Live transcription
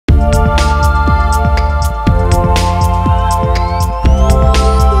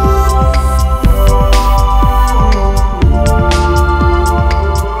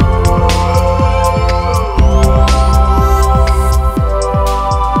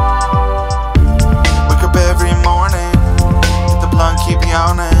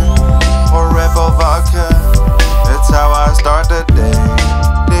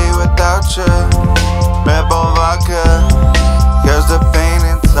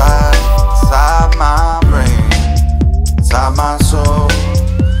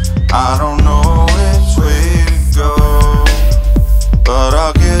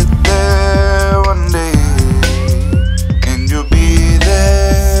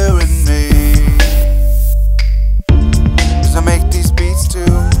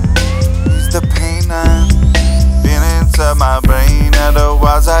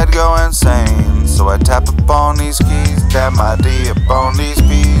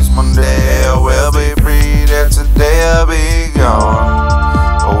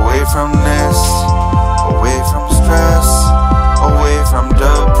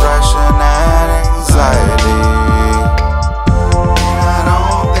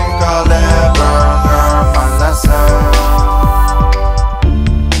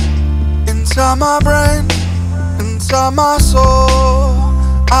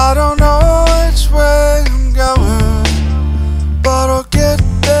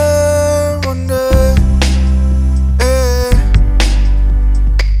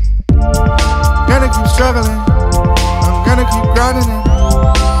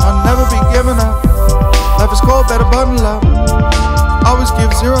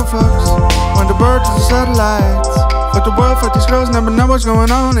zero fucks when the birds are the satellites. But the world, fuck these girls, never know what's going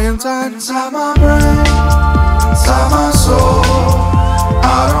on inside. Inside my brain, inside my soul,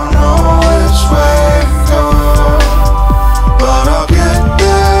 I don't know which way to go, but I'll get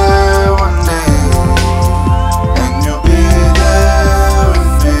there one day, and you'll be there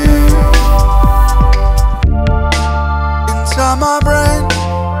with me. Inside my brain,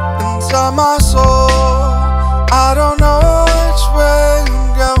 inside my soul, I don't know which way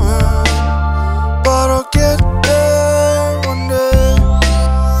I'm going, but I'll get there one day.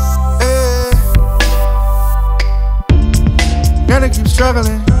 Gonna keep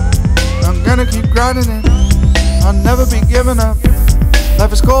struggling, I'm gonna keep grinding it, I'll never be giving up.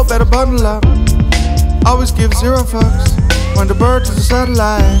 Life is cold, better bundle up. Always give zero fucks when the birds are the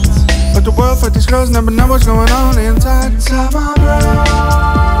satellites. But the world, fuck these girls, never know what's going on inside. Inside my brain,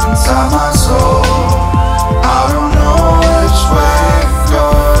 inside my soul, I don't know.